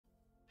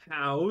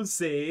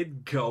How's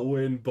it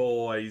going,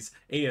 boys?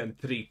 And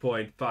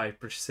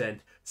 3.5%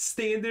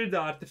 standard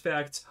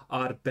artifacts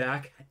are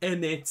back,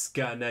 and it's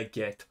gonna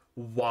get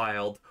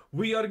wild.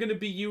 We are gonna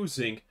be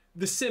using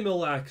the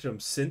Simulacrum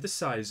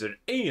Synthesizer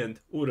and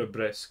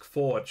Urabrask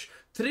Forge,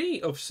 three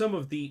of some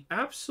of the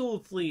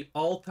absolutely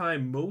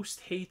all-time most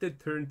hated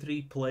turn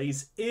 3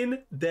 plays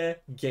in the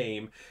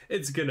game.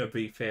 It's gonna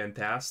be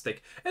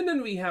fantastic. And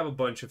then we have a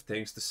bunch of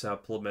things to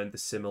supplement the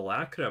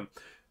Simulacrum,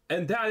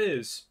 and that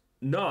is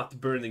not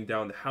burning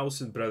down the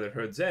house in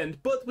Brotherhood's End,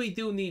 but we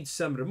do need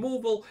some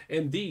removal,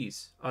 and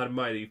these are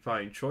mighty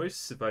fine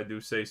choices, if I do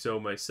say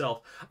so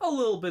myself. A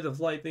little bit of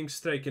Lightning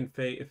Strike and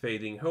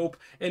Fading Hope,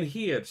 and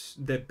here's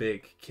the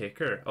big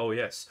kicker. Oh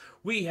yes,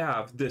 we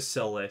have the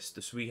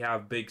Celestus, we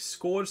have big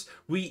scores,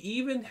 we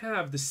even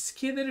have the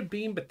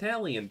Skitterbeam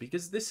Battalion,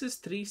 because this is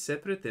 3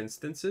 separate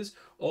instances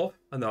of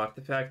an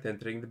artifact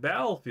entering the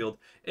battlefield,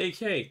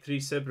 aka 3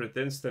 separate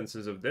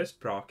instances of this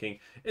proccing.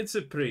 It's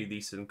a pretty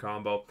decent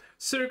combo.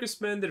 Circuit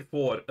Mender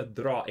for a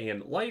draw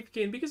and life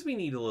gain, because we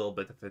need a little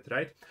bit of it,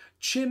 right?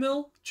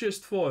 Chimil,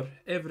 just for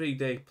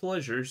everyday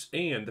pleasures,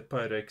 and the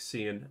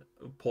Phyrexian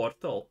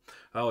portal.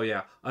 Oh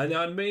yeah, and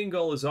our main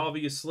goal is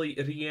obviously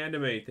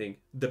reanimating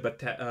the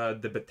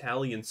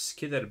battalion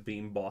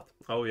Skitterbeam bot.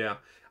 Oh yeah,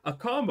 a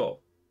combo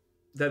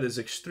that is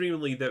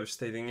extremely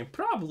devastating and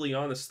probably,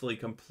 honestly,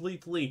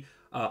 completely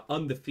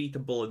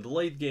undefeatable in the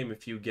late game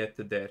if you get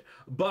to there.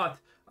 But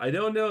I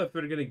don't know if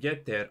we're gonna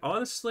get there.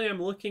 Honestly,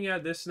 I'm looking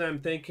at this and I'm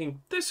thinking,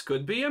 this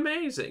could be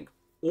amazing.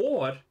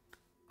 Or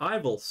I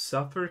will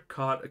suffer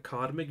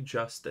karmic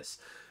justice,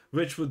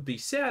 which would be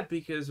sad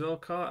because,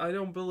 well, I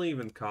don't believe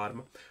in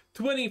karma.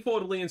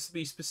 24 lands to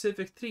be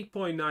specific,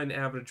 3.9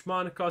 average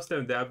mana cost,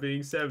 and that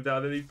being said,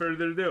 without any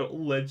further ado,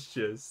 let's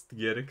just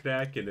get a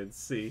cracking and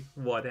see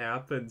what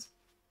happens.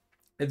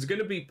 It's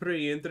gonna be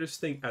pretty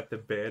interesting at the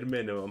bare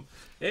minimum,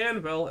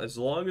 and well, as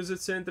long as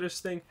it's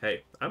interesting,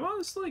 hey, I'm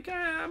honestly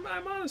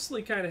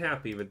kind of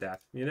happy with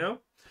that, you know.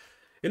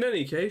 In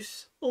any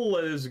case,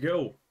 let us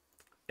go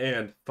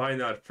and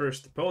find our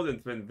first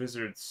opponent when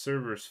Wizard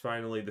servers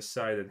finally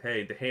decided,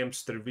 hey, the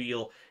hamster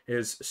wheel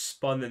is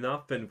spun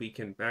enough and we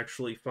can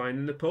actually find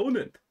an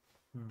opponent.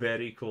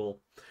 Very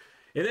cool.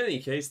 In any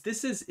case,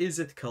 this is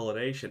it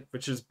coloration,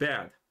 which is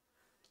bad.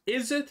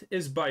 It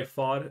is by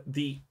far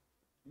the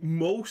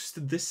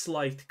most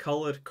disliked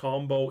color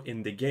combo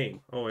in the game.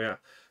 Oh yeah,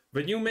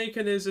 when you make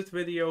an Is It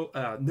video,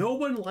 no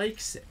one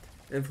likes it,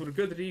 and for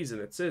good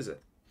reason. It's Is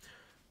It.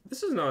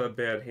 This is not a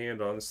bad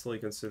hand, honestly,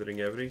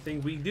 considering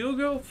everything. We do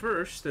go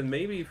first, and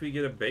maybe if we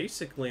get a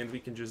basic land, we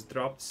can just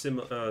drop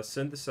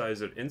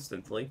Synthesizer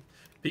instantly,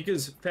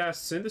 because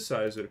fast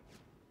Synthesizer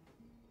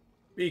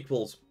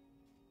equals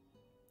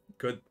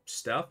good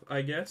stuff,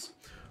 I guess.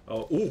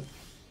 Ooh,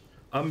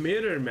 a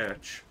mirror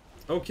match.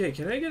 Okay,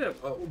 can I get a...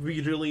 Oh,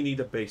 we really need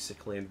a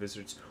basic land,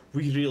 Wizards.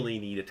 We really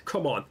need it.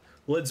 Come on,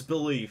 let's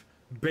believe.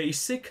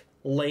 Basic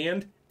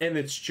land, and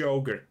it's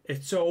Joker.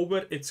 It's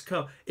over.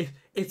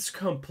 It's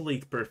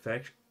complete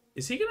perfection.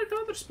 Is he gonna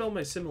counterspell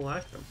my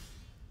Simulacrum?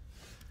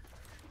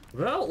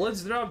 Well,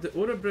 let's drop the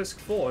Urabrask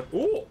Forge.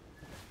 Ooh!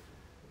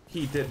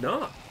 He did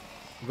not.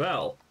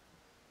 Well,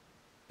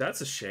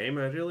 that's a shame.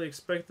 I really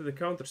expected a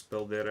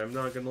counterspell there, I'm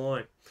not gonna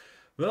lie.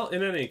 Well,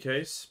 in any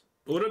case,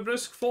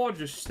 Urabrask Forge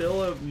is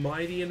still a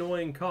mighty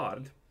annoying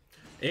card,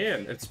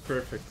 and it's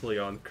perfectly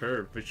on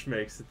curve, which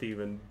makes it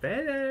even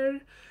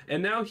better.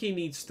 And now he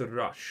needs to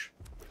rush,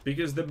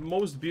 because the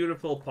most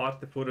beautiful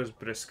part of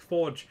Urabrask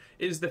Forge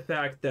is the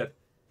fact that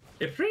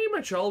it pretty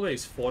much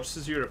always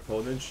forces your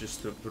opponents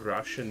just to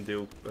rush and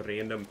do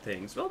random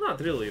things. Well,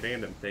 not really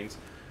random things,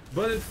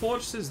 but it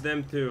forces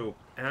them to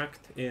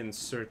act in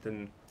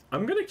certain...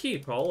 I'm gonna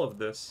keep all of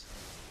this,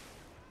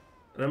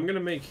 and I'm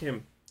gonna make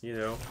him, you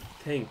know,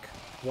 think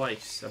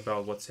twice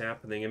about what's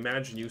happening.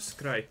 Imagine you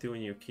scry 2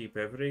 and you keep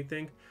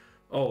everything.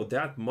 Oh,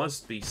 that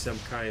must be some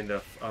kind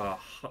of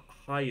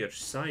higher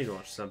sign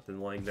or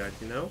something like that,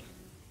 you know?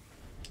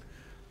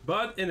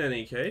 But in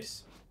any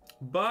case,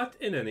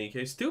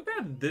 too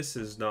bad this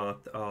is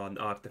not an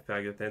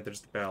artifact that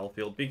enters the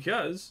battlefield,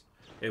 because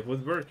it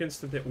would work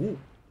instantly. Ooh,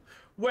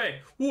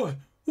 wait, what?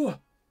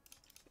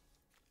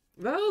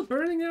 Well,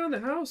 burning down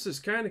the house is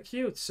kind of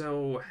cute,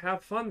 so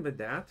have fun with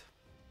that.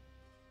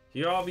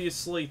 He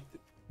obviously...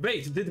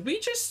 Wait, did we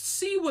just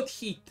see what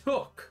he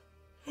took?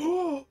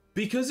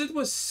 Because it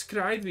was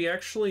scried, we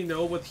actually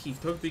know what he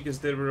took, because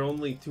there were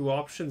only 2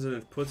 options and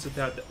it puts it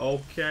at the...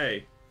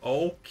 Okay.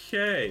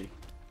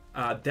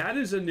 That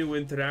is a new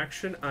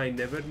interaction I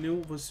never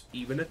knew was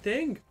even a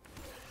thing.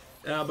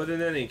 But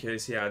in any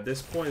case, yeah, at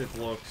this point it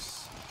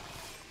looks...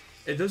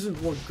 It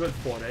doesn't look good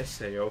for an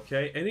essay,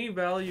 okay? Any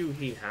value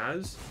he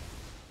has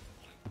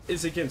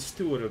is against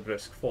 2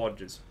 Urabrask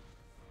Forges.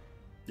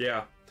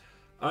 Yeah.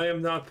 I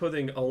am not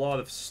putting a lot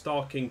of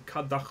stalking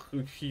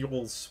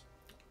Kadachul's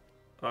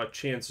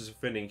chances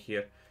of winning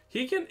here.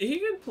 He can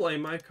play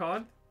my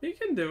card. He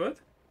can do it.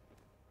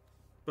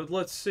 But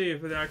let's see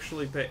if it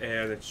actually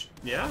pays.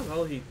 Yeah,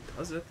 well, he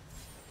does it.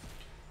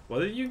 What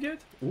did you get?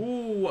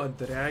 Ooh, a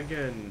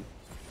dragon.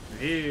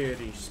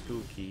 Very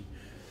spooky.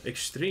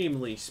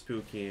 Extremely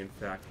spooky, in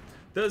fact.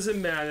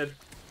 Doesn't matter.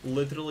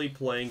 Literally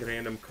playing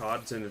random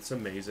cards and it's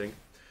amazing.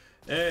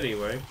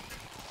 Anyway.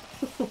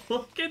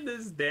 Look at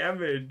this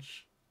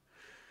damage.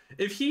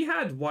 If he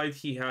had white,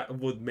 he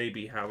would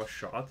maybe have a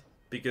shot.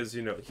 Because,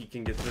 you know, he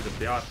can get rid of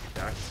the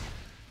artifacts.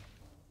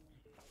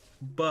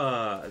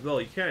 But, well,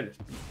 you kind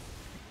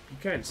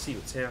of see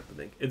what's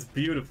happening. It's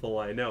beautiful,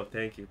 I know.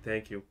 Thank you,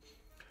 thank you.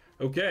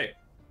 Okay.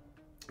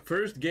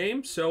 First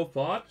game, so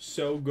far,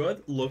 so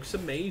good. Looks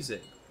amazing.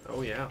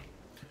 Oh, yeah.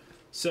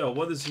 So,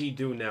 what does he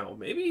do now?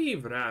 Maybe he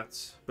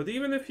Vrats. But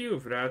even if you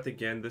Vrat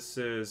again, this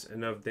is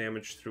enough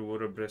damage through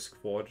Urabrask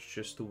Forge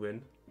just to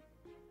win.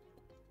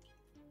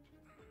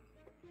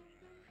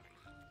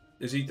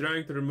 Is he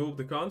trying to remove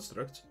the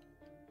constructs?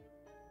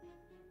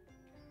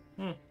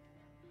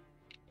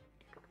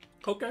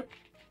 Okay.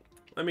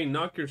 I mean,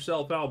 knock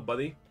yourself out,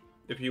 buddy.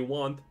 If you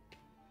want.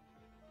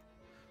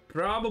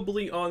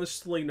 Probably,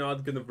 honestly,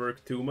 not gonna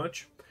work too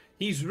much.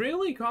 He's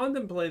really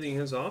contemplating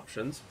his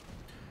options.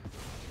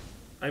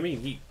 I mean,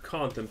 he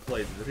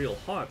contemplated real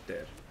hard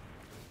there.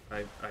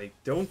 I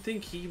don't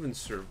think he even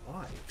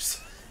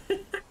survives.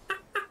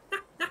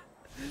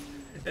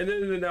 And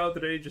then an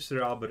outrageous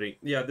robbery.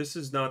 Yeah, this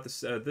is not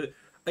the...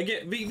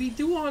 again, we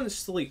do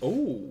honestly...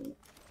 Oh!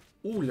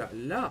 Ooh la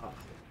la!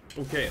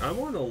 Okay, I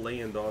want to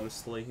land,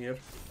 honestly, here.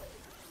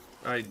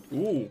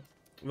 Ooh!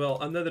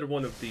 Well, another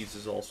one of these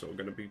is also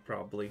gonna be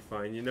probably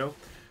fine, you know?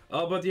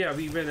 But yeah,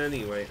 we win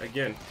anyway.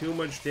 Again, too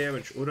much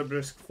damage.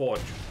 Urabrask Forge.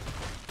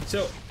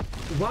 So,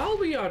 while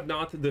we are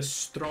not the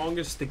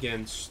strongest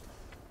against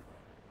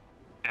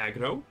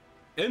aggro,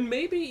 and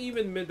maybe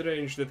even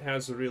mid-range that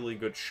has a really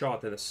good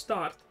shot at a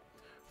start,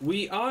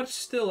 we are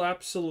still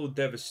absolute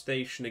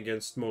devastation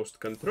against most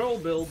control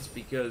builds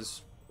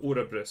because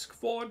Urabrask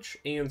Forge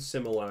and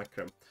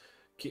Simulacrum.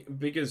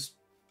 Because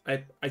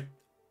I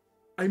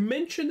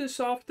mention this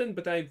often,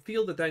 but I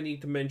feel that I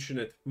need to mention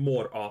it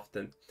more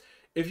often.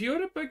 If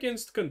you're up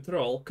against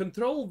Control,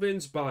 Control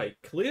wins by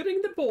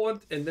clearing the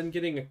board and then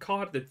getting a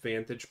card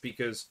advantage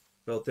because,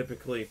 well,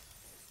 typically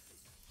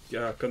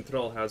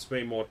Control has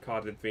way more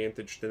card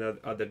advantage than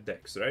other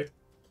decks, right?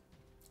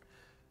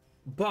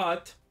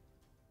 But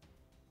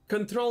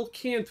Control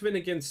can't win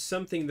against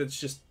something that's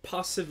just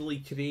passively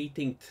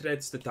creating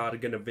threats that are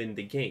gonna win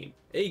the game,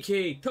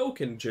 aka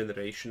token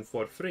generation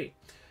for free.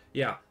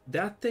 Yeah,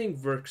 that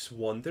thing works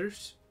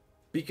wonders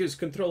because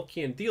Control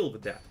can't deal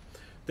with that.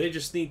 They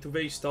just need to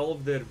waste all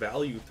of their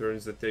value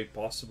turns that they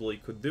possibly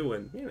could do,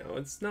 and, you know,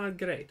 it's not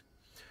great.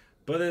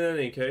 But in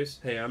any case,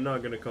 hey, I'm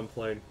not gonna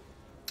complain.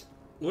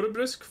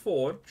 Urabrask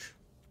Forge.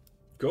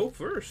 Go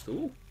first.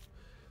 Ooh.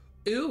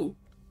 Ew.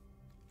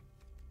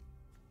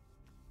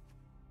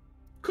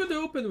 Could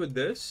open with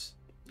this,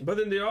 but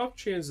in the off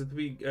chance that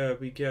we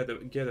get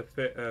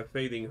a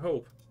fading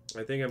hope,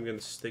 I think I'm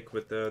gonna stick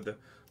with the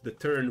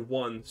turn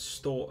 1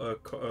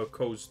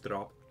 coast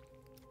drop.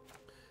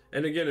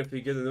 And again, if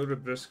we get an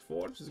Urabrask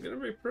Forge, it's gonna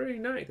be pretty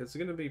nice. It's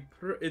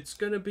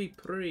gonna be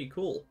pretty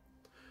cool.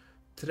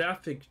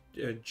 Traffic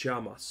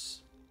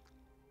Jamas.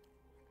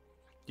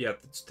 Yeah,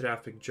 it's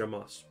Traffic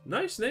Jamas.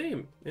 Nice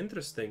name.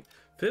 Interesting.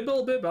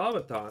 Fibblebib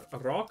Avatar. A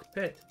rock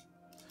pit.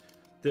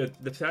 The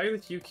fact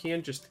that you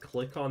can't just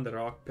click on the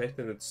rock pit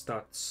and it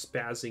starts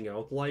spazzing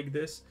out like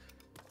this.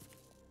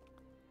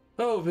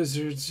 Oh,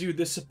 Wizards, you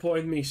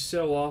disappoint me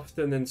so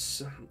often,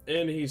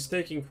 and he's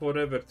taking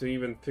forever to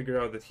even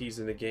figure out that he's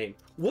in the game.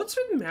 What's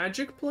with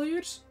Magic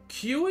players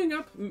queuing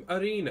up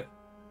Arena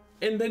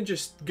and then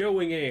just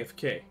going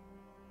AFK?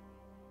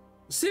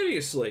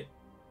 Seriously,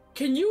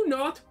 can you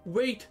not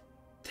wait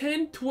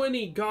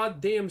 10-20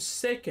 goddamn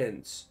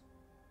seconds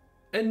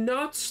and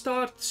not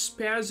start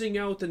spazzing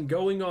out and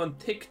going on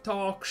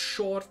TikTok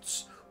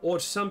shorts or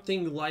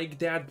something like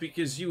that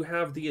because you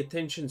have the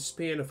attention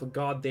span of a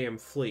goddamn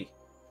flea?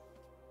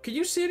 Can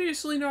you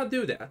seriously not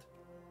do that?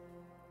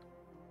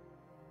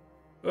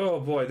 Oh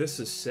boy, this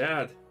is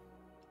sad.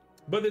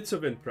 But it's a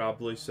win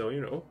probably, so, you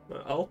know,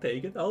 I'll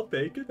take it, I'll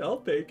take it, I'll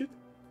take it.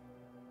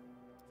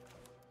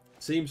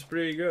 Seems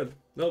pretty good.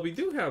 Well, we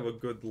do have a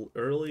good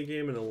early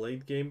game and a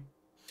late game.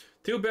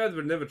 Too bad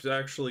we're never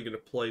actually gonna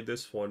play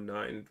this one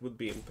 9. It would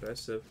be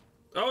impressive.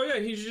 Oh yeah,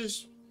 he's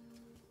just...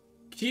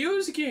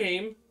 Q's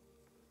game.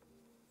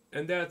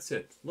 And that's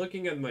it.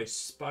 Looking at my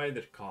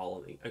spider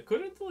colony. I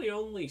currently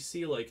only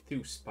see like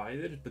 2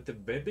 spiders, but the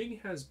webbing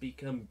has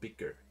become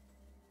bigger.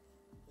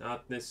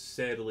 Not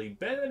necessarily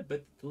better,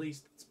 but at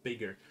least it's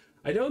bigger.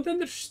 I don't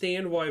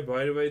understand why,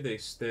 by the way,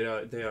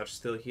 they are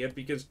still here,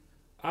 because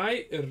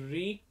I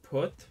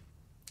re-put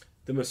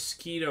the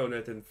mosquito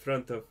net in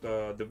front of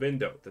the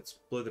window. That's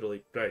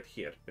literally right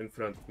here in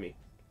front of me.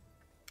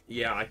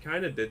 Yeah, I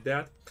kind of did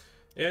that.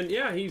 And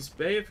yeah, he's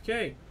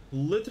AFK.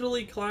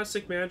 Literally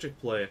classic Magic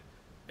player.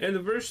 And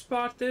the worst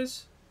part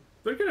is,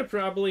 we're gonna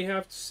probably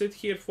have to sit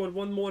here for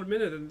 1 more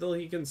minute until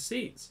he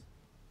concedes.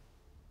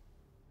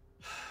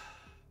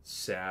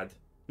 Sad.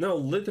 No,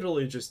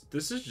 literally just,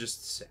 this is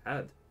just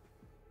sad.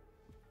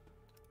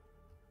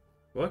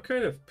 What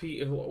kind of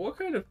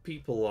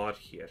people are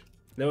here?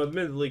 Now,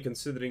 admittedly,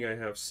 considering I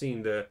have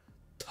seen the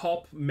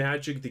top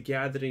Magic the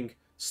Gathering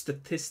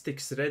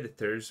statistics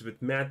redditors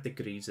with math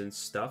degrees and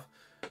stuff,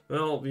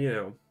 well, you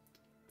know,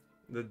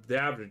 the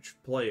average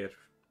player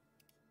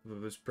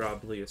was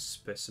probably a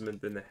specimen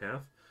and a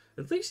half.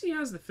 At least he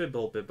has the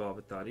Fibblebib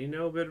avatar, you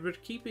know. We're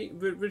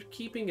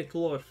keeping it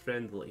lore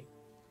friendly,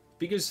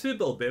 because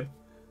Fibblebib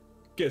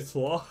gets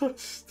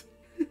lost.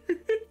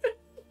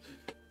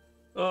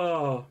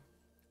 Oh,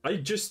 I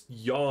just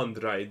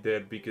yawned right there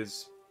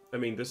because, I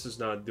mean, this is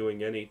not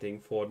doing anything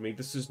for me.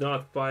 This is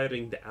not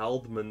firing the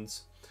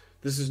Aldmans.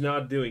 This is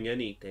not doing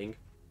anything.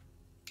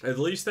 At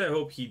least I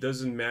hope he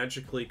doesn't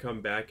magically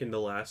come back in the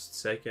last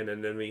second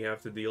and then we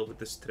have to deal with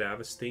this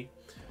travesty.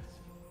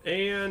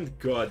 And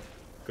good.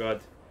 Good.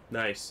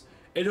 Nice.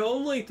 It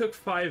only took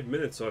 5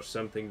 minutes or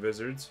something,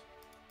 Wizards.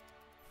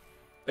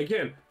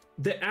 Again,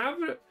 the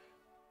average...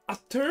 A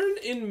turn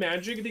in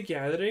Magic the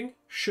Gathering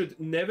should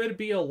never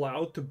be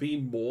allowed to be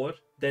more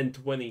than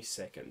 20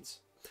 seconds.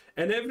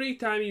 And every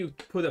time you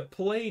put a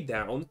play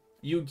down,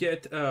 you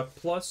get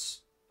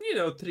plus, you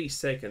know, 3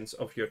 seconds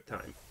of your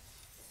time.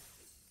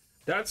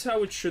 That's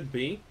how it should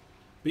be,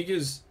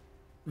 because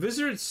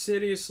Wizards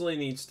seriously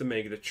needs to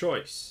make the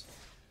choice.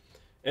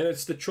 And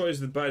it's the choice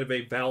that, by the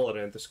way,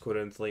 Valorant is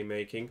currently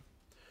making.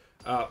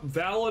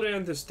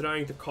 Valorant is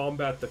trying to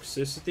combat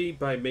toxicity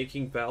by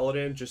making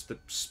Valorant just a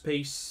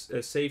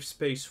safe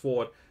space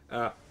for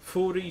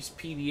furries,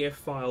 PDF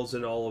files,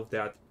 and all of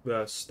that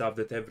stuff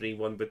that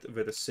everyone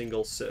with a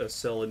single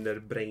cell in their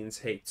brains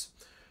hates.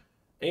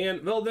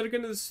 And, well, they're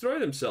gonna destroy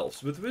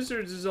themselves. But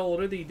Wizards is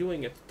already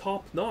doing it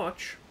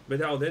top-notch,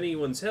 without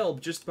anyone's help,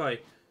 just by,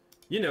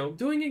 you know,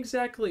 doing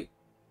exactly...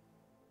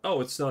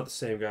 Oh, it's not the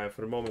same guy.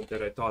 For a moment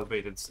that I thought,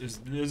 wait, is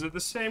it the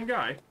same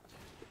guy?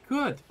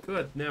 Good,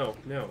 good. No,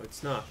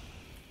 it's not.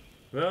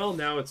 Well,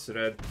 now it's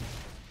red.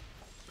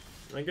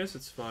 I guess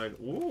it's fine.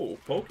 Ooh,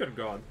 Poker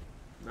God.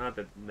 Not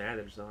that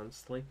matters,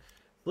 honestly.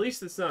 At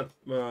least it's not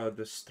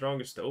the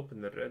strongest to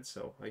open the red,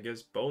 so I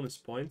guess bonus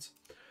points.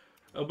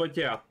 But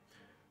yeah,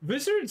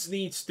 Wizards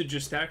needs to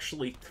just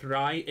actually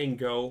try and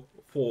go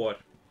for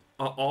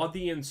an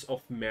audience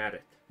of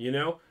merit, you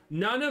know?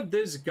 None of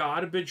this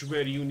garbage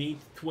where you need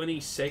 20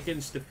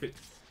 seconds to fit...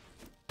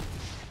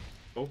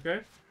 Okay.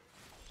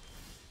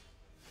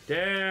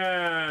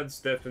 That's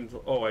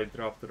definitely... Oh, I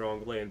dropped the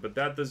wrong lane, but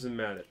that doesn't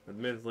matter.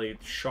 Admittedly,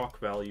 it's shock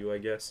value, I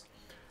guess.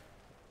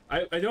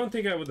 I don't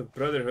think I would have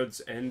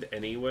Brotherhood's end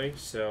anyway,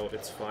 so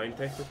it's fine,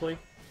 technically.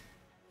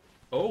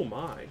 Oh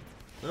my.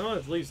 No,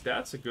 at least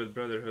that's a good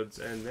Brotherhood's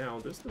end now.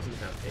 This doesn't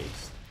have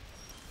haste.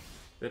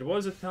 There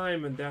was a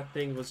time when that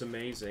thing was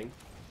amazing.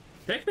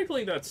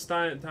 Technically, that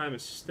time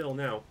is still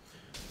now.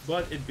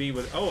 But it'd be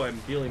with... Oh,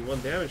 I'm dealing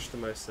 1 damage to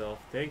myself.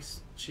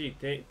 Thanks. Gee,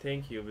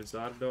 thank you,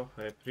 Wizardo.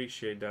 I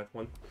appreciate that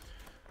one.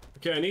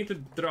 Okay, I need to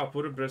drop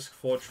Urabrask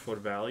Forge for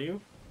value.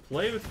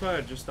 Play with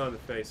fire just on the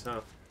face, huh?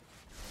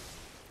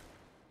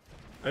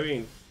 I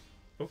mean,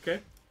 okay.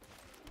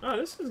 Oh,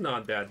 this is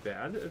not that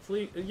bad. At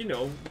least, you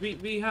know,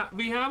 we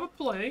have a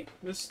play.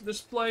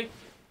 This play...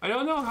 I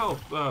don't know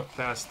how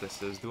fast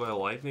this is. Do I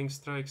lightning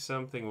strike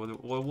something?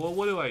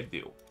 What do I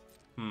do?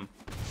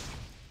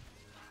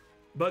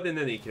 But in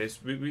any case,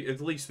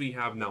 at least we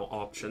have now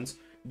options.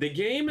 The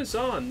game is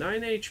on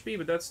 9 HP,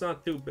 but that's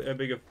not too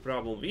big of a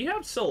problem. We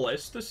have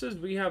Celestuses,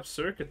 we have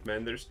Circuit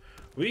Menders,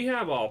 we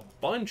have a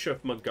bunch of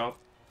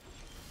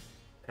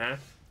Huh?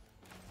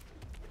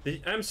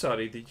 I'm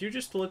sorry, did you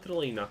just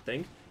literally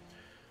nothing?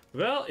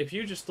 Well, if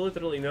you just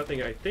literally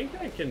nothing, I think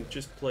I can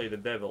just play the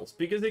Devils.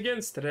 Because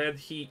against Red,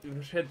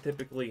 Red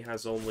typically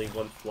has only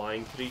 1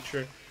 flying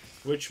creature.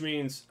 Which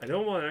means I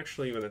don't want to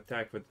actually even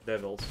attack with the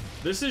Devils.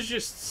 This is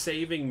just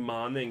saving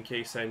mana in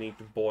case I need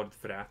to board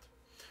Frat.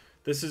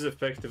 This is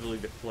effectively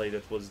the play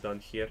that was done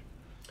here.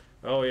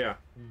 Oh yeah,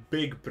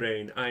 big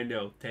brain, I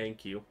know,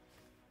 thank you.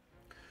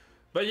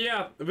 But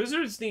yeah,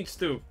 Wizards needs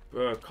to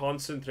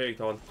concentrate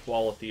on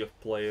quality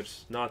of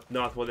players,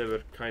 not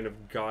whatever kind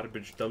of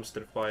garbage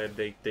dumpster fire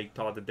they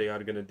thought that they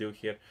are gonna do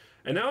here.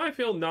 And now I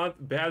feel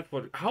not bad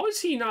for... How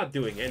is he not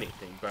doing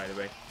anything, by the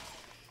way?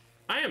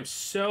 I am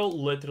so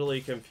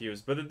literally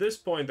confused, but at this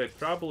point I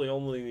probably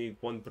only need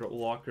 1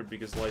 blocker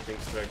because Lightning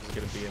Strike is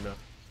gonna be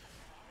enough.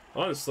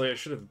 Honestly, I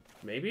should have...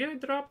 Maybe I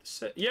dropped the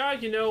set... Yeah,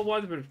 you know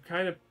what, we're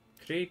kind of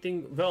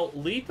creating... Well,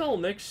 lethal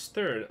next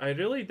turn. I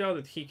really doubt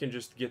that he can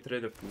just get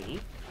rid of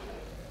me.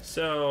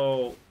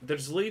 So,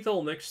 there's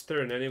lethal next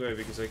turn anyway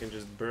because I can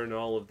just burn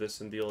all of this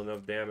and deal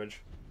enough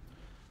damage.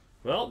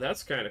 Well,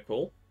 that's kind of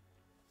cool.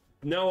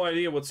 No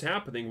idea what's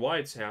happening, why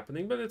it's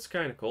happening, but it's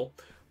kind of cool.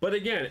 But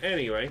again,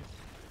 anyway...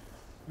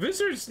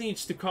 Wizards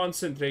needs to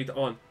concentrate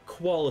on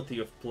quality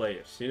of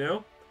players, you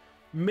know?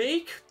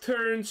 Make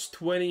turns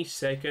 20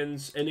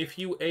 seconds, and if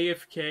you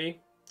AFK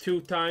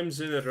 2 times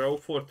in a row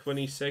for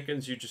 20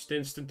 seconds, you just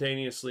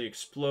instantaneously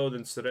explode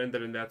and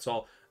surrender, and that's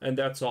all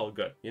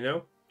good, you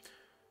know?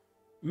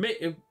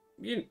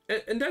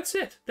 And that's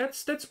it.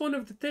 That's one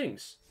of the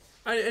things.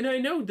 And I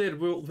know there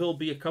will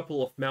be a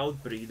couple of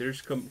mouth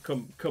breathers,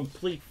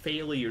 complete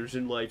failures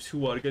in lives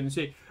who are gonna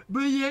say,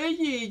 but I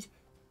need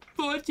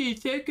 40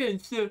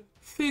 seconds to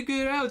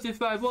figure out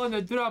if I want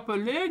to drop a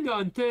land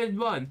on turn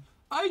 1.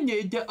 I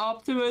need the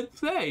optimal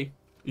play.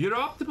 Your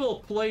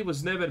optimal play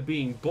was never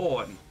being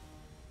born.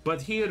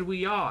 But here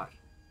we are.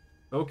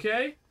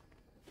 Okay?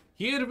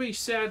 Here we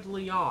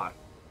sadly are.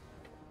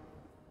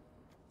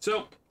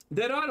 So,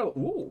 there are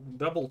ooh,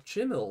 double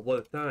Chimil. What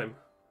a time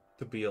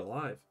to be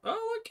alive.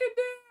 Oh, look at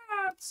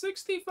that!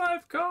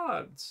 65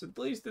 cards. At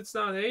least it's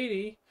not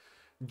 80.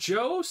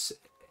 Jose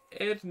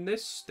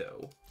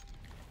Ernesto.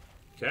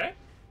 Okay.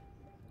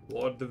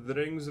 Lord of the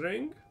Rings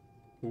ring.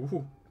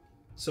 Ooh.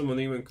 Someone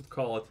even could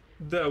call it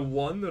the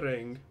One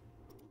Ring.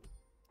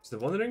 Is the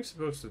One Ring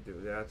supposed to do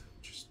that?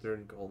 Just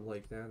turn gold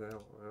like that? I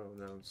don't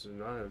know.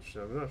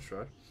 I'm not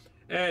sure.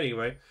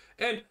 Anyway,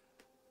 and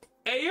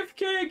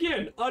AFK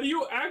again. Are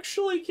you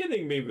actually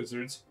kidding me,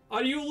 Wizards?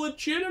 Are you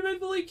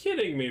legitimately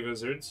kidding me,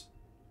 Wizards?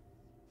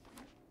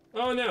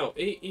 Oh no,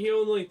 he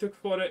only took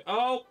 4.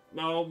 Oh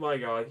my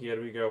god,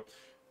 here we go.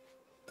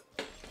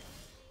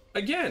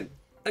 Again,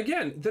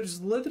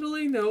 there's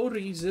literally no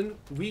reason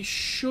we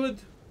should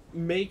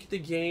make the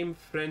game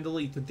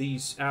friendly to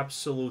these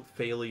absolute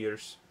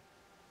failures.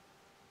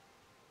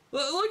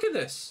 Look at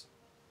this.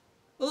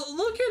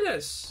 Look at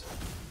this.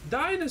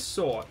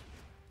 Dinosaur.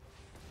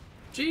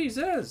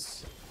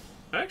 Jesus.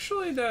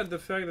 Actually, the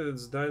fact that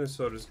it's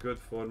dinosaur is good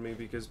for me,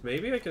 because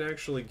maybe I can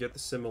actually get the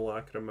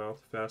Simulacrum out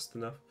fast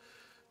enough.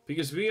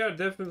 Because we are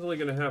definitely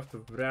gonna have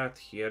to rat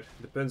here.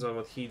 Depends on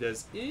what he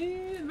does.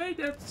 Wait,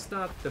 that's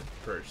not the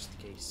worst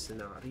case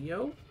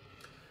scenario.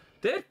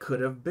 There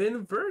could have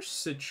been worse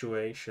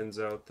situations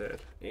out there.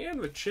 And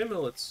with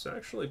Chimil, it's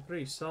actually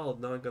pretty solid,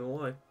 not gonna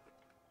lie.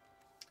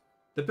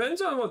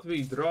 Depends on what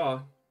we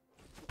draw.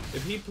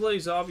 If he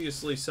plays,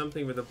 obviously,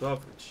 something with a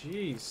buff.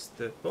 Jeez,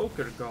 the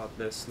poker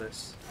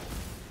godnessness.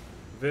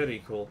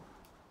 Very cool.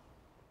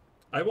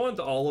 I want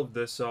all of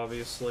this,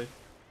 obviously.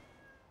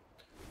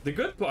 The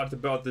good part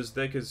about this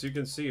deck is you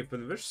can see if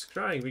when we're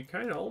scrying, we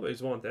kind of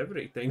always want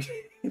everything.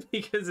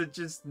 Because it's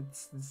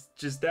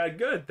just that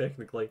good,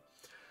 technically.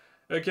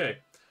 Okay,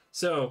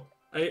 so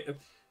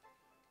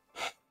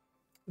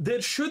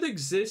there should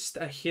exist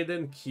a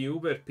hidden queue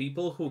where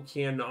people who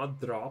cannot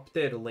drop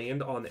their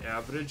land on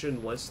average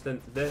in less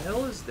than... The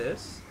hell is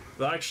this?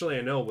 Well, actually,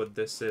 I know what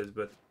this is,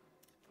 but...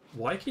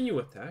 Why can you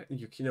attack?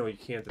 You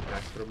can't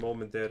attack. For a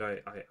moment there,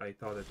 I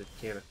thought that it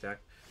can't attack.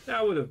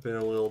 That would have been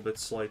a little bit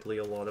slightly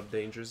a lot of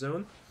danger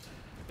zone.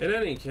 In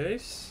any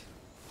case,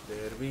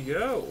 there we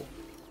go.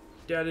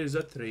 That is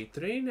a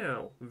 3/3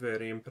 now.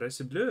 Very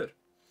impressive blur.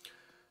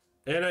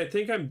 And I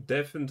think I'm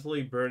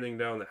definitely burning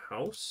down the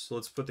house.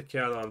 Let's put the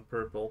cat on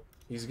purple.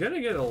 He's gonna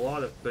get a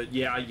lot of, but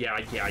yeah. That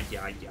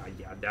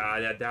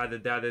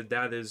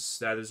is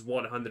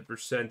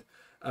 100%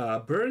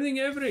 burning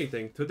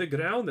everything to the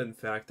ground. In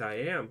fact, I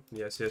am.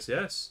 Yes.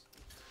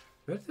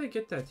 Where did I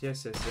get that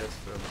yes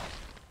from?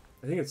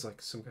 I think it's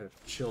like some kind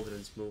of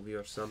children's movie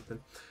or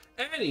something.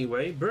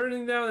 Anyway,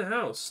 burning down the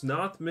house,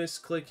 not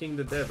misclicking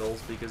the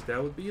devils, because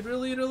that would be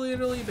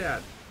really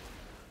bad.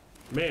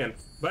 Man,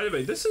 by the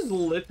way, this is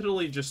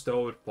literally just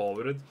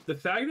overpowered. The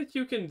fact that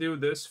you can do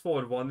this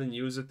for 1 and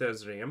use it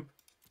as ramp,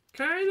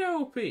 kinda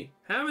OP.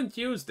 Haven't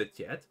used it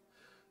yet.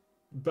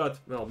 But,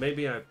 well,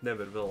 maybe I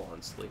never will,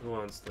 honestly. Who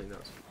honestly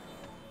knows?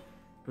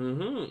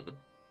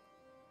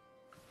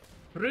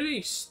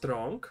 Pretty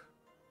strong.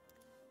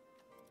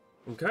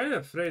 I'm kind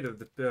of afraid of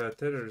the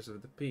terrors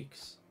of the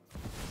peaks.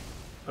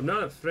 I'm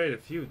not afraid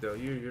of you, though.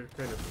 You're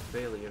kind of a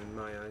failure in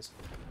my eyes.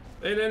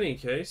 In any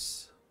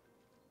case,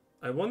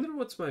 I wonder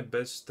what's my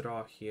best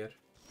draw here.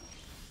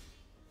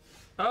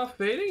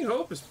 Fading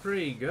Hope is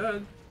pretty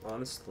good,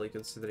 honestly,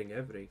 considering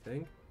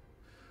everything.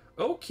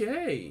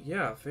 Okay,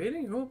 yeah,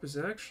 Fading Hope is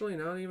actually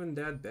not even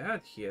that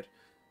bad here.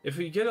 If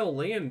we get a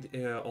land,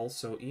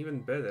 also even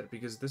better,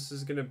 because this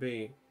is gonna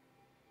be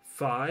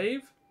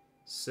 5,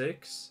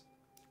 6.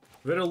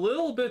 We're a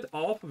little bit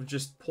off of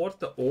just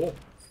Porta. Oh,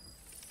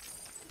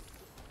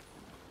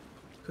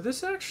 could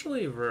this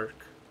actually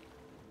work?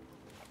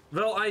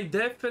 Well, I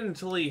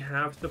definitely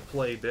have to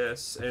play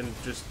this and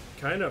just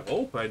kind of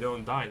hope I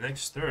don't die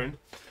next turn.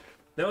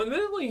 Now,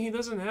 admittedly, he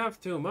doesn't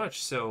have too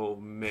much, so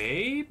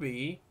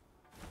maybe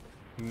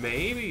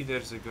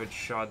there's a good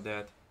shot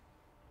that,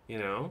 you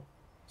know,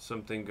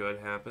 something good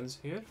happens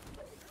here.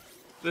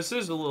 This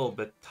is a little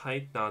bit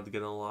tight, not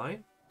gonna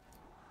lie.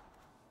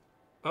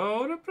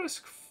 Oh,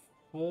 Urabrask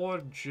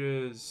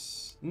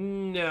Forges.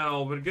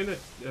 No, we're gonna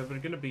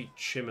be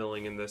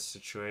chimmeling in this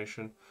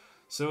situation.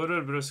 So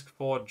Urabrask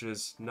Forge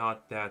is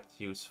not that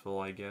useful,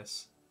 I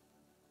guess.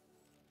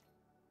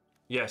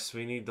 Yes,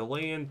 we need the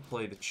land,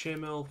 play the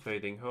Chimil,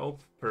 Fading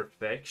Hope,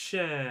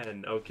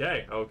 perfection.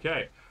 Okay,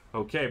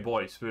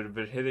 boys,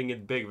 we're hitting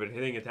it big, we're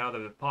hitting it out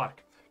of the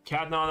park.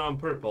 Cat not on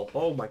purple,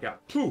 oh my god,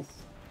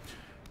 poof.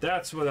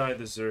 That's what I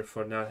deserve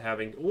for not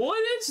having...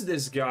 What is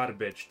this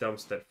garbage,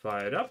 Dumpster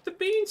Fire? Up the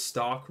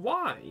beanstalk,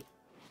 why?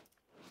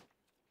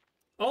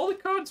 All the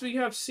cards we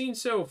have seen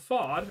so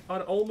far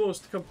are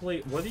almost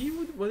complete. What do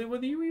you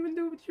even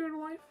do with your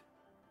life?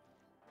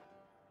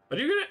 Are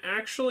you gonna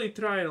actually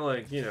try and,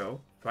 like, you know,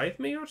 fight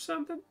me or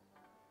something?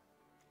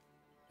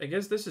 I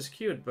guess this is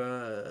cute,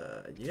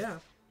 but yeah.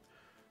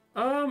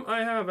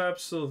 I have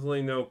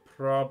absolutely no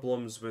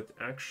problems with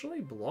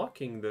actually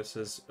blocking this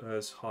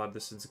as hard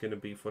as it's gonna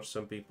be for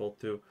some people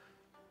to,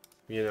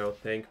 you know,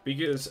 think.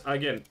 Because,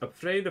 again,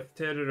 Afraid of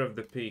Terror of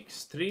the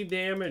Peaks, 3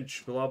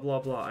 damage, blah, blah,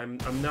 blah. I'm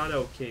not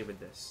okay with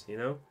this, you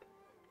know?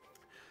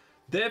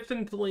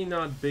 Definitely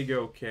not big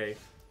okay.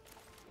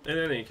 In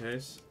any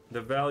case,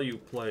 the value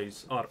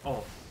plays are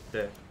off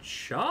the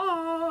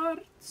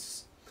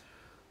charts.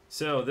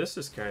 So, this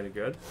is kind of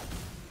good.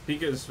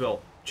 Because,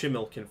 well,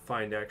 Chimil can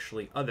find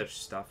actually other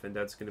stuff, and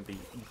that's going to be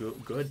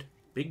good.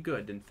 Big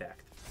good, in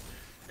fact.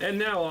 And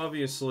now,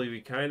 obviously,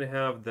 we kind of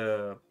have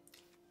the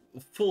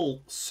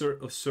full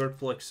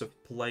surplus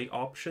of play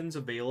options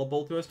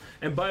available to us.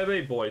 And by the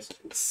way, boys,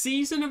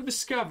 Season of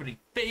Discovery,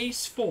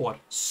 Phase 4,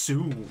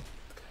 soon.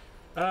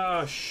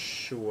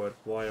 Sure.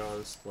 Why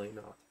honestly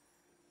not?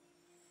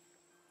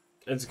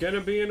 It's going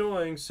to be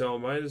annoying, so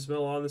might as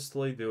well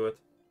honestly do it.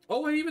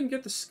 Oh, I even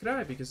get the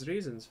scribe because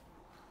reasons.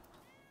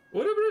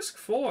 Urabrask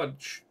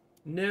Forge.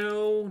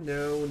 No,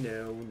 no,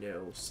 no,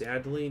 no.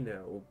 Sadly,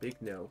 no. Big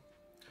no.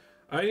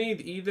 I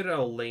need either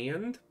a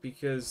land,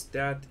 because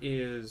that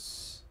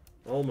is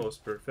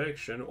almost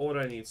perfection, or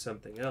I need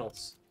something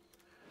else.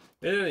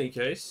 In any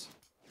case,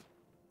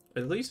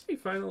 at least we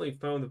finally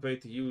found a way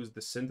to use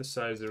the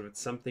synthesizer with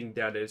something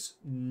that is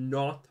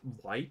not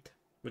white,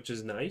 which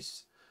is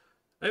nice.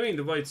 I mean,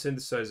 the white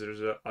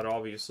synthesizers are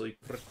obviously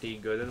pretty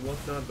good and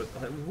whatnot, but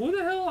who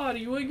the hell are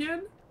you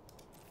again?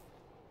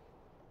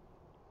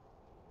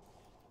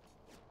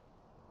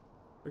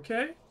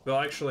 Okay. Well,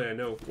 actually, I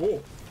know.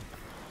 Oh.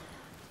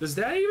 Does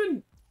that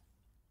even...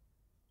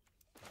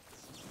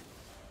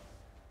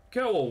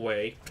 Go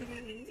away.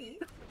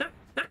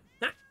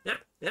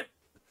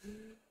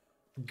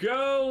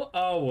 Go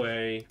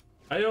away.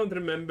 I don't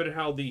remember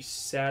how these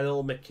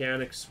saddle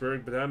mechanics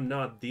work, but I'm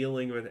not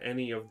dealing with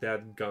any of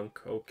that gunk,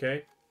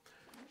 okay?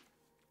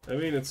 I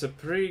mean, it's a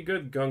pretty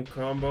good gunk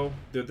combo.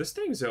 Dude, this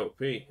thing's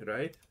OP,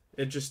 right?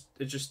 It just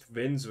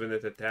wins when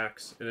it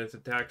attacks. And it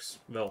attacks,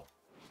 well,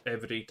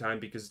 every time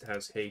because it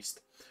has haste.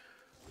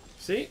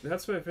 See,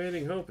 that's why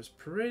Fading Hope is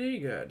pretty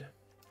good.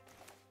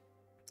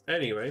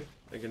 Anyway,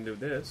 I can do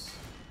this.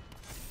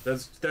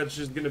 That's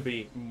just gonna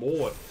be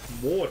more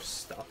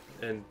stuff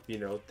and, you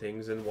know,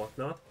 things and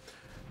whatnot.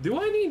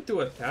 Do I need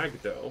to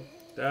attack though?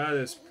 That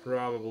is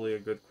probably a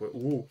good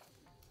Ooh.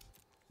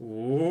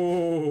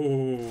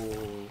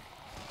 Ooh.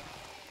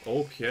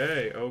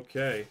 Okay,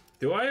 okay.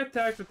 Do I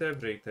attack with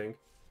everything?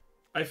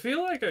 I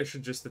feel like I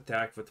should just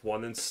attack with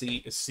one and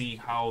see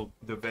how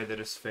the weather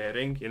is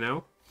faring, you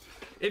know?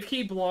 If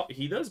he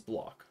does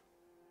block.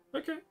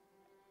 Okay.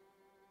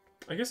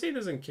 I guess he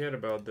doesn't care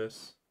about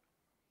this.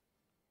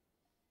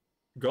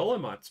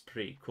 Golemat's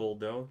pretty cool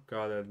though,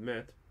 gotta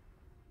admit.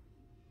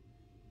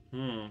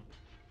 Oh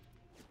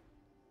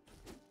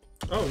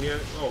yeah,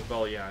 oh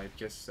well yeah, I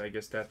guess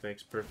that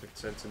makes perfect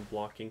sense in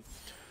blocking.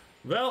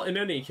 Well, in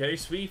any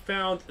case, we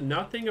found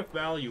nothing of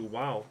value.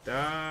 Wow,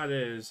 that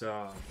is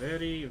a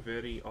very,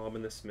 very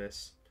ominous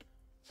miss.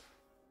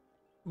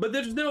 But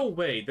there's no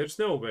way,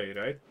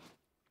 right?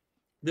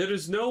 There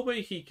is no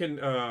way he can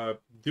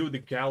do the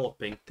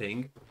galloping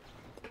thing.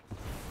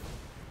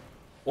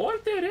 Or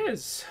there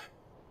is.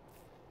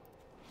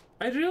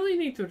 I really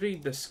need to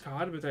read this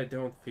card, but I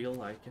don't feel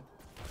like it.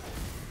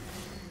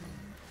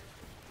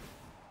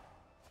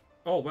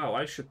 Oh wow,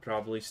 I should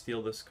probably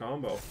steal this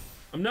combo.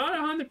 I'm not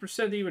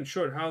 100% even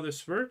sure how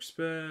this works,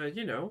 but,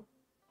 you know.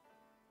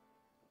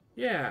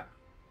 Yeah.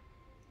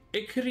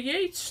 It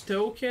creates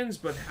tokens,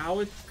 but how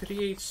it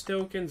creates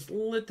tokens,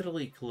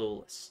 literally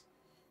clueless.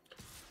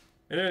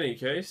 In any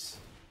case,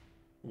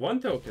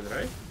 1 token,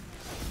 right?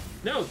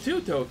 No,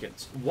 2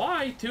 tokens.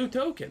 Why 2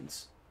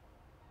 tokens?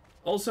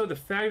 Also, the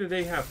fact that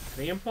they have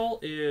trample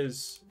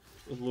is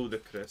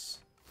ludicrous.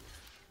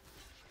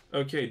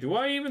 Okay, do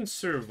I even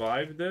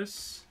survive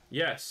this?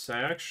 Yes,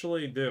 I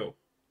actually do.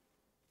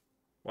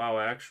 Wow,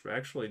 I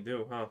actually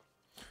do, huh?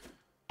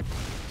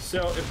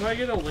 So, if I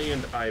get a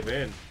land, I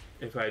win.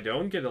 If I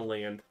don't get a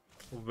land,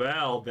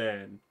 well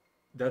then.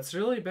 That's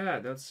really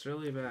bad, that's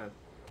really bad.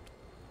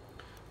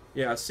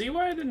 Yeah, see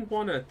why I didn't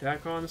want to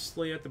attack,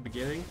 honestly, at the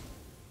beginning?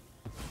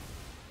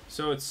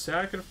 So it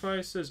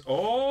sacrifices...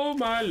 Oh,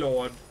 my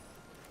lord.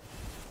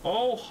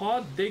 Oh,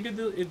 hot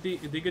diggity...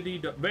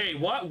 Wait,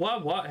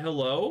 what?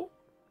 Hello?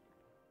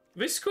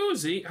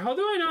 Viscosi? How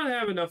do I not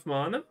have enough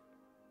mana?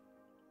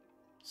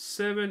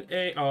 7,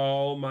 8...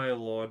 Oh, my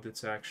lord,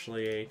 it's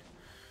actually 8.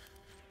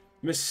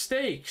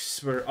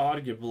 Mistakes were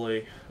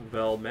arguably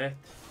well met.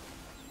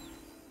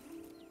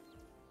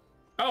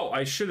 Oh,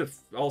 I should have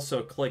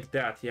also clicked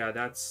that. Yeah,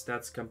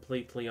 that's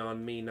completely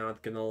on me,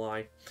 not gonna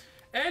lie.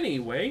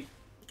 Anyway,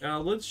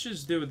 let's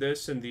just do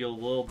this and deal a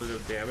little bit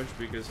of damage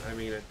because, I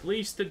mean, at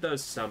least it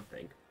does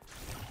something.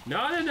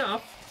 Not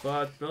enough,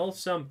 but, well,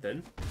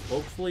 something.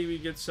 Hopefully we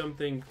get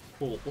something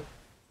cool.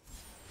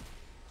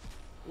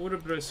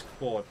 Urabrask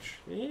Forge.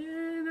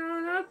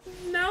 Yeah,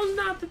 now's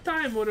not the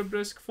time,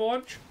 Urabrask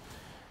Forge.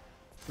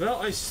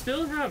 Well, I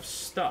still have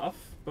stuff,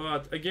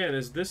 but, again,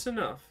 is this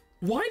enough?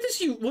 Why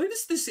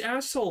does this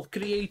asshole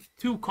create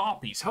 2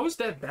 copies? How is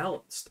that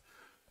balanced?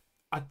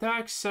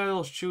 Attack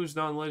saddles, choose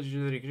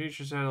non-legendary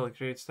creature saddle,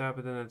 creates tap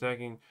and then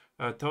attacking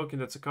token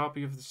that's a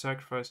copy of the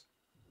sacrifice.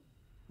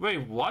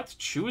 Wait, what?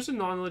 Choose a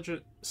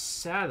non-legendary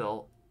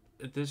saddle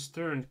this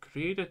turn.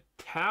 Create a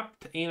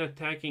tapped and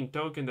attacking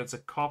token that's a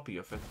copy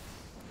of it.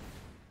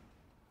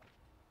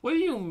 What do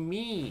you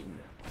mean?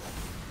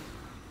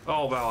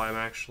 Oh, well, I'm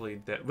actually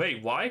dead.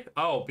 Wait, why?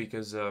 Oh,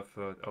 because of...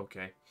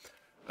 okay.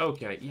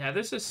 Okay, yeah,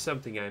 this is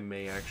something I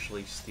may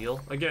actually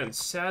steal. Again,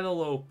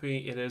 saddle OP,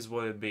 it is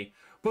what it be.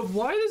 But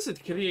why does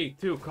it create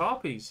 2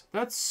 copies?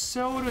 That's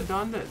so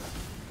redundant.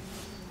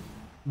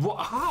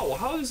 How?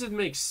 How does it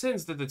make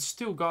sense that it's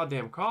 2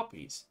 goddamn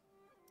copies?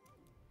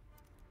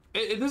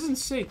 It doesn't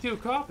say 2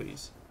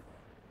 copies.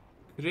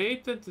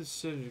 Create a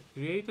decision.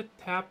 Create a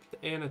tapped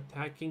and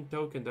attacking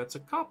token that's a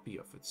copy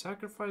of it.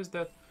 Sacrifice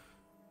that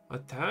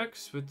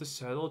attacks with the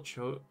saddle.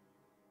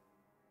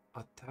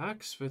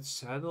 Attacks with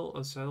saddle.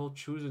 A saddle.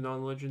 Choose a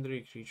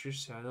non-legendary creature.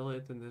 Saddle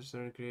it and this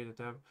turn create a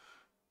tap.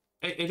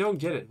 I don't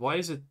get it. Why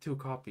is it 2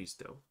 copies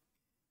though?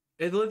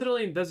 It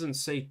literally doesn't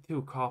say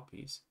 2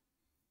 copies.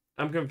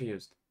 I'm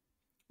confused.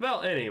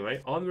 Well,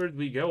 anyway, onward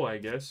we go, I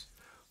guess.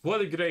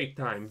 What a great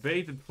time.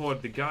 Waited for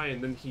the guy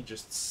and then he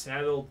just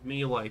saddled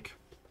me like...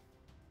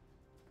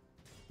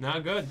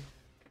 Not good.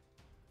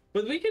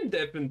 But we can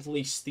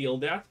definitely steal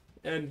that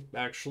and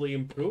actually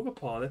improve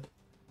upon it.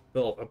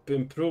 Well,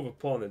 improve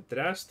upon it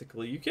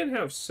drastically. You can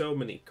have so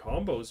many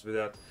combos with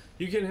that.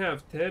 You can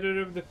have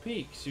Terror of the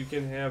Peaks. You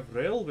can have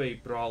Railway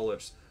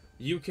Brawlers.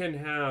 You can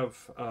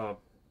have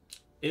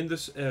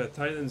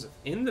Titans of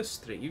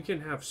Industry. You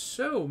can have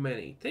so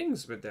many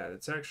things with that.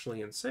 It's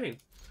actually insane.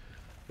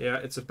 Yeah,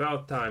 it's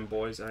about time,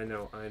 boys. I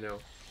know, I know.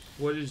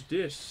 What is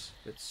this?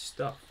 It's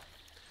stuff.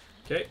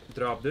 Okay,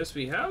 drop this.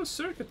 We have a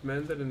Circuit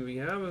Mender and we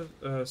have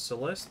a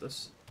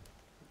Celestus.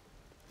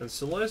 And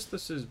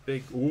Celestus is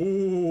big.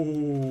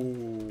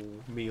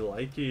 Ooh, me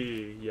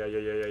likey.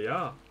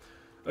 Yeah.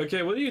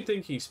 Okay, what do you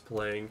think he's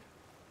playing?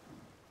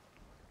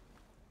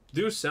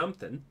 Do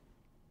something.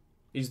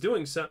 He's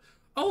doing some.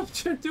 Oh,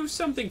 do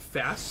something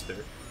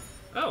faster.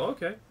 Oh,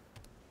 okay.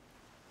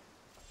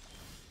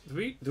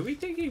 Do we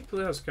think he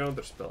has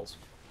counter spells?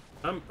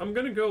 I'm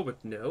gonna go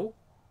with no.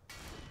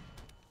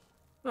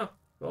 Huh.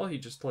 Well, he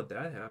just let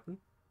that happen.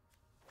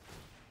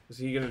 Is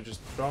he gonna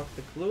just proc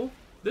the clue?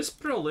 This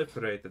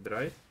proliferated,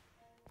 right?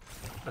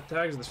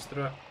 Attacks the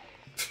strike.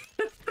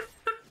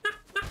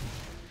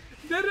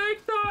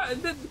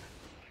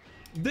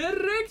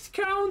 Direct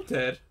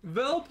counter.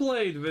 Well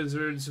played,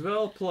 wizards.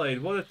 Well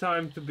played. What a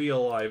time to be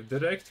alive.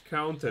 Direct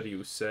counter,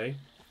 you say?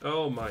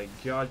 Oh my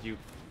god, you...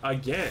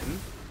 Again?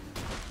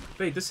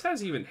 Wait, this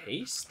has even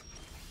haste?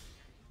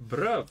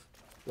 Bruv.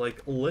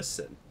 Like,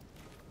 listen.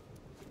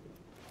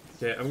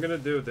 Okay, I'm gonna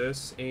do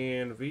this,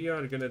 and we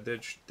are gonna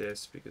ditch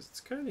this, because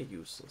it's kind of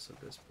useless at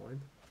this point.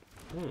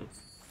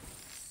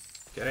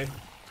 Okay.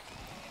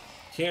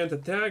 Can't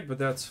attack, but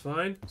that's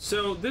fine.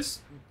 So,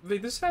 this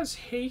has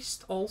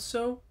haste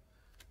also.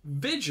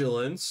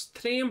 Vigilance,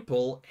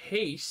 trample,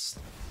 haste.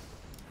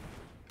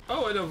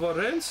 Oh, and a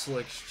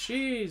Varenslick.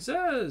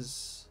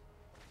 Jesus.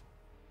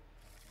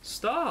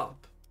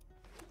 Stop.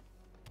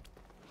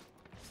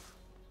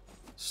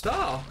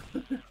 Stop.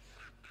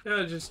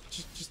 Yeah,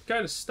 just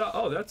kind of stop.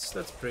 Oh, that's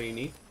pretty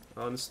neat,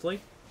 honestly,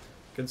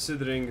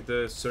 considering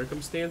the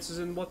circumstances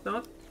and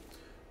whatnot.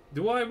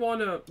 Do I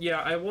wanna?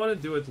 Yeah, I wanna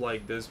do it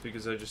like this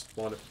because I just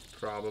wanna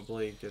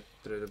probably get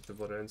rid of the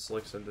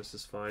Varenslicks, and this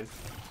is fine.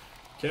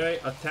 Okay,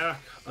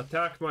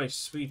 attack my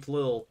sweet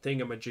little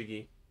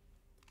thingamajiggy.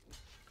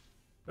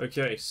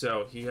 Okay,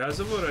 so he has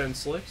a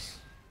Varenslicks.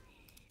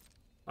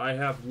 I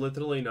have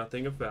literally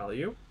nothing of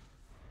value.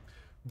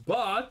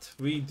 But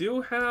we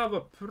do have a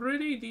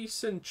pretty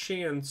decent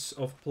chance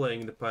of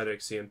playing the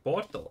Phyrexian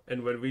Portal.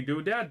 And when we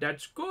do that,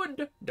 that's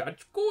good.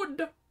 That's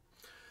good.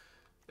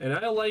 And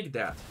I like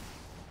that.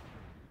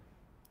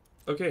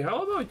 Okay,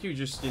 how about you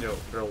just, you know,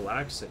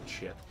 relax and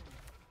shit?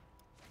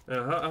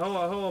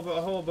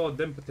 How about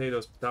them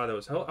potatoes?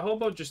 How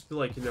about just,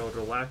 like, you know,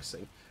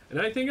 relaxing? And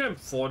I think I'm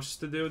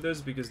forced to do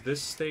this because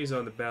this stays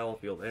on the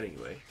battlefield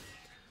anyway.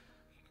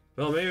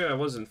 Well, maybe I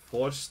wasn't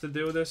forced to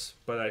do this,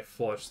 but I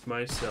forced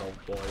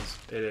myself, boys.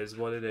 It is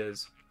what it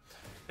is.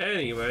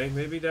 Anyway,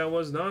 maybe that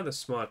was not a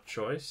smart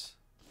choice.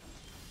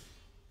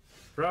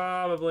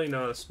 Probably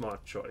not a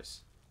smart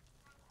choice.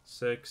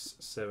 6,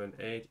 7,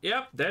 8.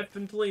 Yep,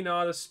 definitely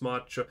not a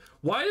smart choice.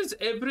 Why does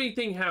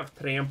everything have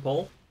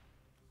trample?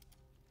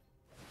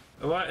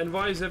 And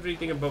why is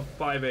everything above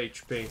 5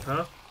 HP,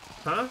 huh?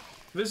 Huh?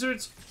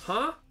 Wizards?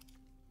 Huh?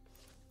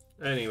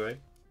 Anyway.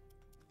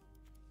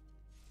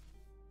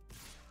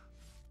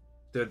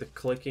 The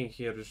clicking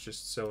here is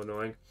just so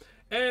annoying.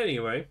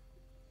 Anyway.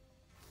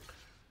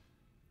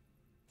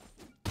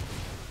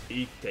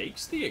 He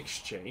takes the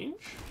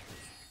exchange?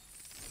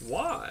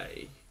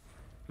 Why?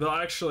 Well,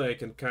 actually, I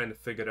can kind of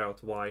figure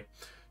out why.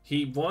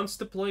 He wants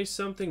to play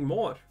something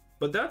more.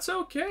 But that's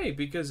okay,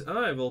 because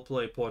I will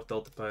play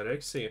Portal to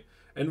Phyrexia.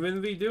 And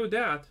when we do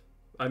that,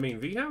 I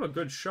mean, we have a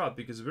good shot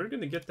because we're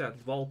gonna get that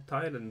Vault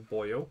Titan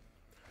boyo.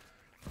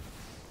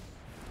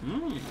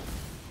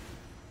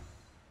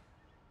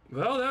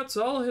 Well, that's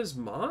all his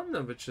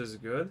mana, which is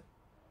good.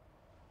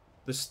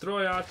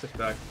 Destroy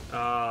artifact.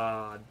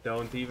 Ah,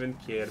 don't even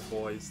care,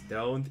 boys.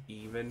 Don't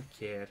even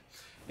care.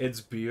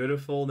 It's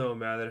beautiful no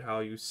matter how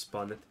you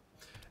spun it.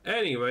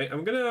 Anyway,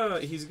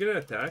 he's gonna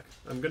attack.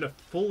 I'm gonna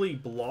fully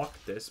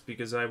block this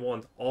because I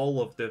want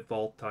all of the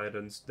Vault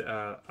Titans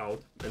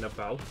out and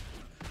about.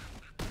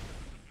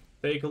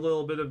 Take a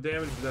little bit of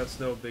damage, but that's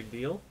no big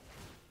deal.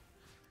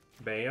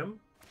 Bam.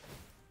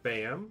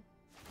 Bam.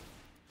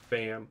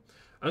 Bam.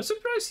 I'm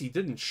surprised he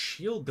didn't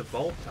shield the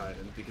Vault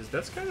Titan, because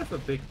that's kind of a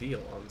big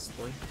deal,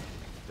 honestly.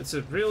 It's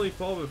a really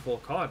powerful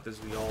card,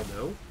 as we all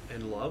know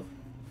and love.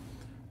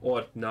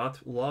 Or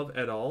not love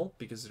at all,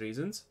 because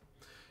reasons.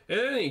 In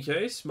any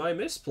case, my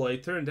misplay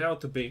turned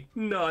out to be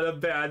not a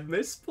bad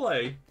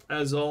misplay.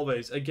 As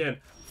always, again,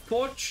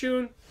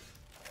 fortune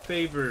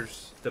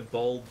favors the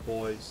bold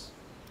boys.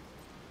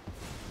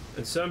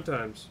 And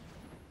sometimes,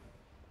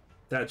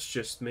 that's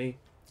just me.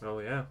 Oh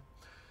yeah.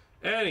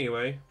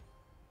 Anyway,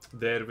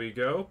 there we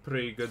go.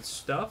 Pretty good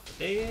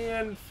stuff.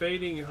 And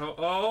fading.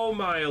 Oh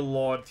my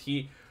lord,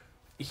 he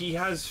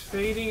has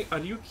fading. Are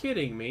you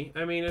kidding me?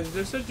 I mean, is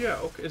this a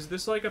joke? Is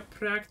this like a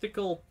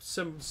practical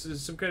some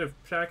kind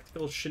of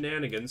practical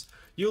shenanigans?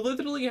 You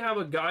literally have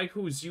a guy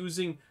who's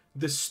using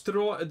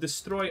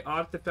destroy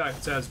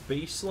artifacts as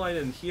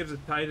baseline, and here's a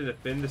Titan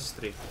of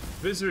Industry.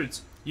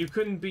 Wizards, you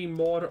couldn't be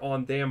more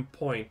on damn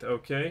point,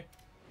 okay?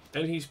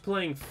 And he's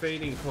playing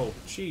Fading Hope.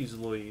 Jeez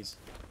Louise.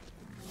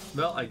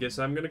 Well, I guess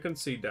I'm gonna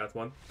concede that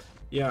one.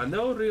 Yeah,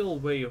 no real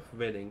way of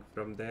winning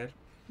from there.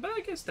 But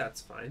I guess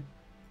that's fine.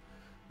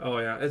 Oh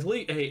yeah, at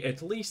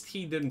least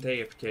he didn't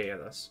AFK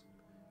at us.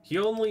 He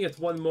only at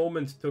one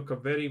moment took a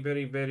very,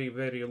 very, very,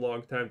 very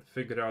long time to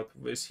figure out,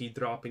 is he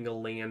dropping a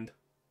land?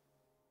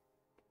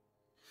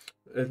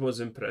 It was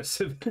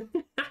impressive.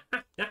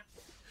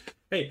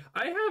 Hey,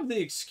 I have the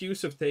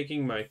excuse of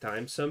taking my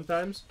time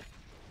sometimes.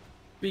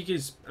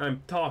 Because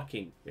I'm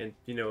talking and,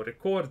 you know,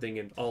 recording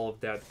and all of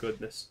that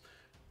goodness.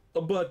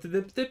 But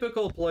the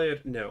typical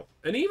player, no.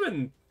 And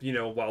even, you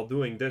know, while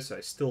doing this, I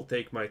still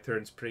take my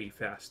turns pretty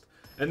fast.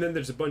 And then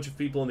there's a bunch of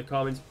people in the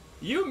comments,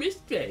 you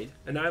misplayed.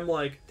 And I'm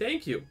like,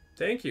 thank you,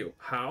 thank you.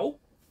 How?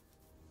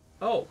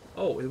 Oh,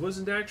 it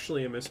wasn't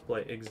actually a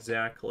misplay.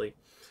 Exactly.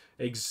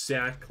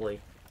 Exactly.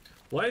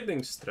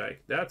 Lightning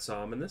Strike, that's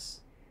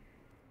ominous.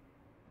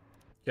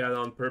 Cat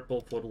on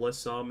purple for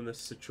less ominous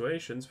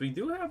situations. We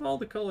do have all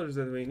the colors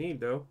that we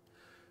need, though.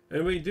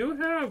 And we do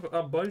have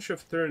a bunch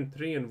of turn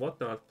 3 and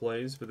whatnot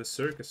plays with the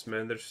Circuit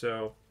Mender,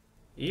 so...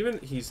 Even,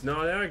 he's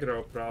not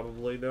aggro,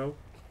 probably, though.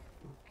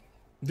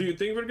 Do you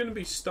think we're gonna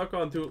be stuck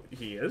on two...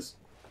 He is?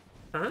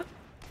 Huh?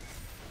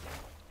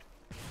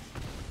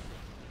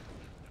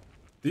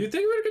 Do you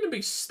think we're gonna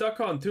be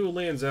stuck on 2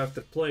 lands after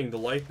playing the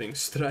Lightning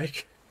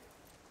Strike?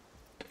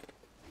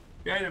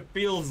 Kind of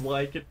feels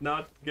like it,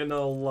 not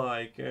gonna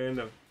lie. Kind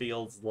of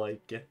feels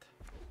like it.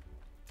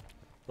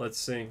 Let's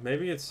see.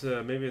 Maybe it's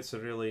a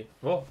really...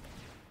 Oh!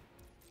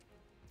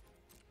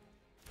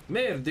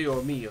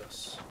 Merdio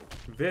míos!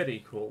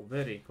 Very cool,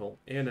 very cool.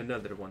 And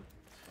another one.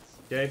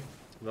 Okay.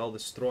 Well,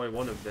 destroy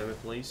one of them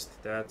at least.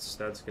 That's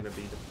gonna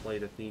be the play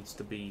that needs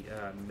to be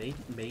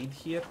made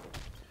here.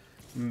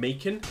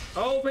 Making.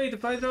 Oh wait,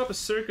 if I drop a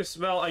circus,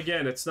 well,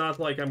 again, it's not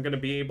like I'm gonna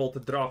be able to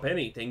drop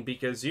anything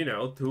because, you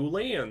know, 2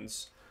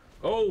 lands.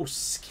 Oh,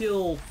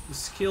 skill-based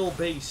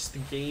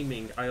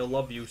gaming. I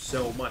love you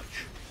so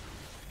much.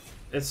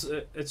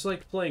 It's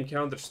like playing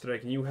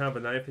Counter-Strike and you have a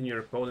knife and your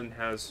opponent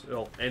has,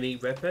 well, any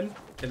weapon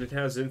and it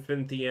has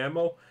infinity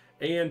ammo,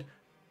 and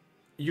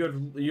you're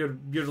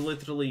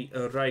literally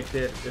right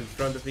there in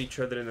front of each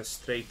other in a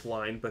straight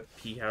line, but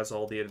he has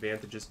all the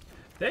advantages.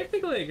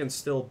 Technically, I can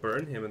still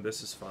burn him and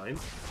this is fine.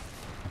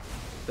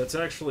 That's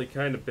actually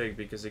kind of big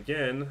because,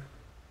 again,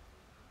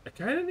 I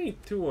kind of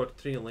need 2 or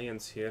 3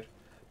 lands here.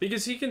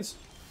 Because he can...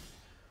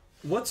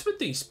 What's with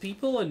these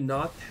people and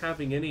not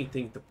having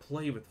anything to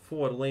play with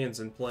 4 lands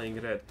and playing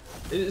red?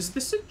 Is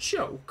this a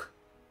joke?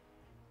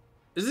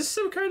 Is this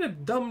some kind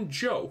of dumb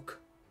joke?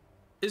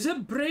 Is a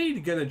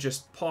braid gonna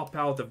just pop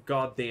out of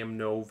goddamn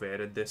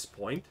nowhere at this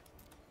point?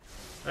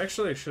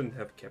 Actually, I shouldn't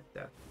have kept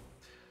that.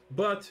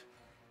 But...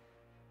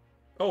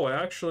 Oh,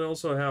 I actually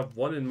also have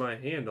 1 in my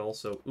hand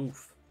also.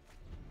 Oof.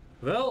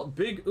 Well,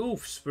 big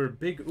oofs were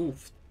big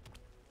oofed.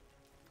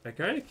 I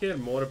kind of care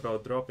more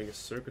about dropping a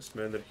Circuit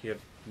Mender here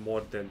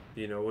more than,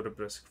 you know,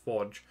 Urabrask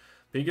Forge.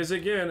 Because,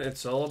 again,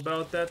 it's all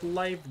about that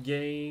life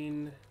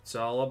gain. It's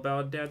all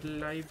about that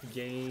life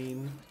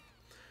gain.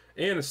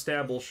 And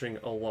establishing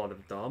a lot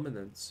of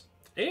dominance.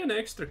 And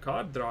extra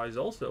card draw is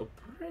also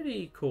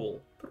pretty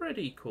cool.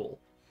 Pretty cool.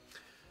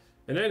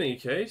 In any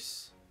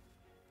case...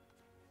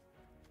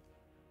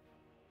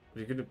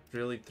 We're gonna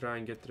really try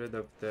and get rid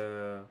of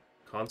the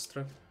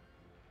Construct?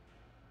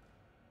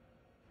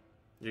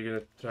 You're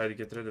gonna try to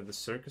get rid of the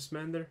Circuit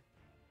Mender?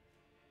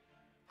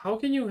 How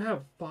can you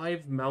have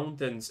 5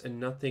 mountains and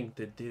nothing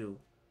to do?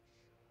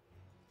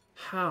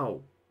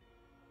 How?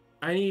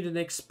 I need an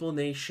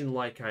explanation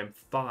like I'm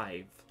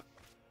 5.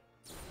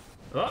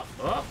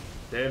 Oh,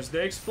 there's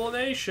the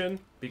explanation.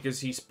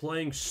 Because he's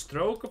playing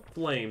Stroke of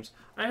Flames.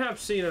 I have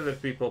seen other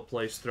people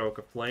play Stroke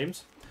of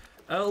Flames.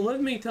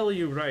 Let me tell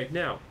you right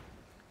now.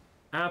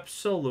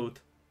 Absolute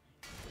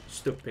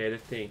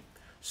stupidity.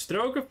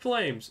 Stroke of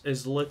Flames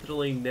is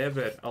literally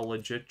never a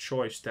legit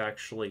choice to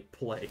actually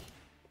play.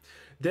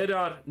 There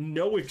are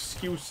no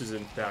excuses,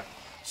 in fact.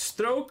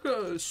 Stroke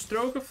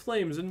of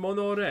Flames in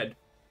mono red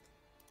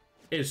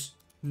is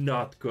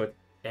not good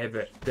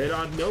ever. There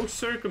are no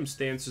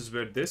circumstances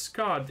where this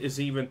card is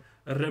even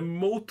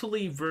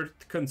remotely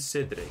worth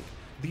considering.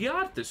 The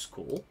art is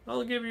cool,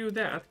 I'll give you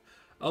that.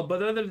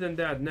 But other than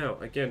that, no.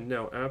 Again,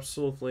 no,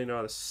 absolutely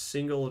not a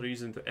single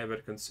reason to ever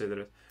consider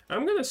it.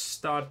 I'm gonna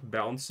start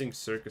bouncing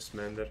Circuit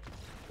Mender.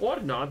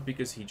 Or not,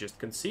 because he just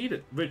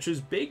conceded, which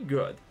is big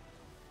good.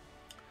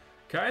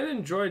 Kinda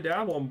enjoyed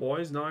that one,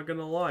 boys, not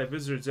gonna lie.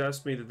 Wizards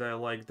asked me that I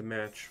liked the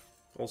match.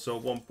 Also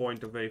 1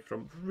 point away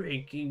from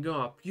ranking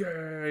up.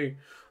 Yay!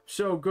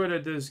 So good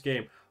at this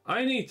game.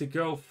 I need to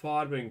go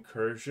farm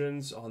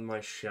incursions on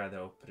my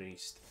Shadow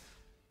Priest.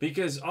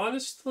 Because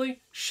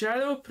honestly,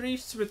 Shadow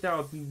Priests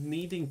without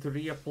needing to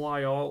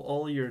reapply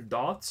all your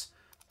dots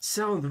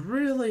sound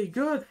really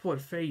good for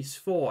phase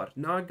 4.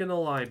 Not gonna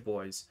lie,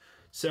 boys.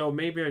 So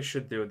maybe I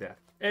should do that.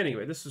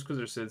 Anyway, this was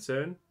Skitterbeam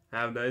Battalion.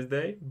 Have a nice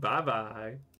day. Bye-bye.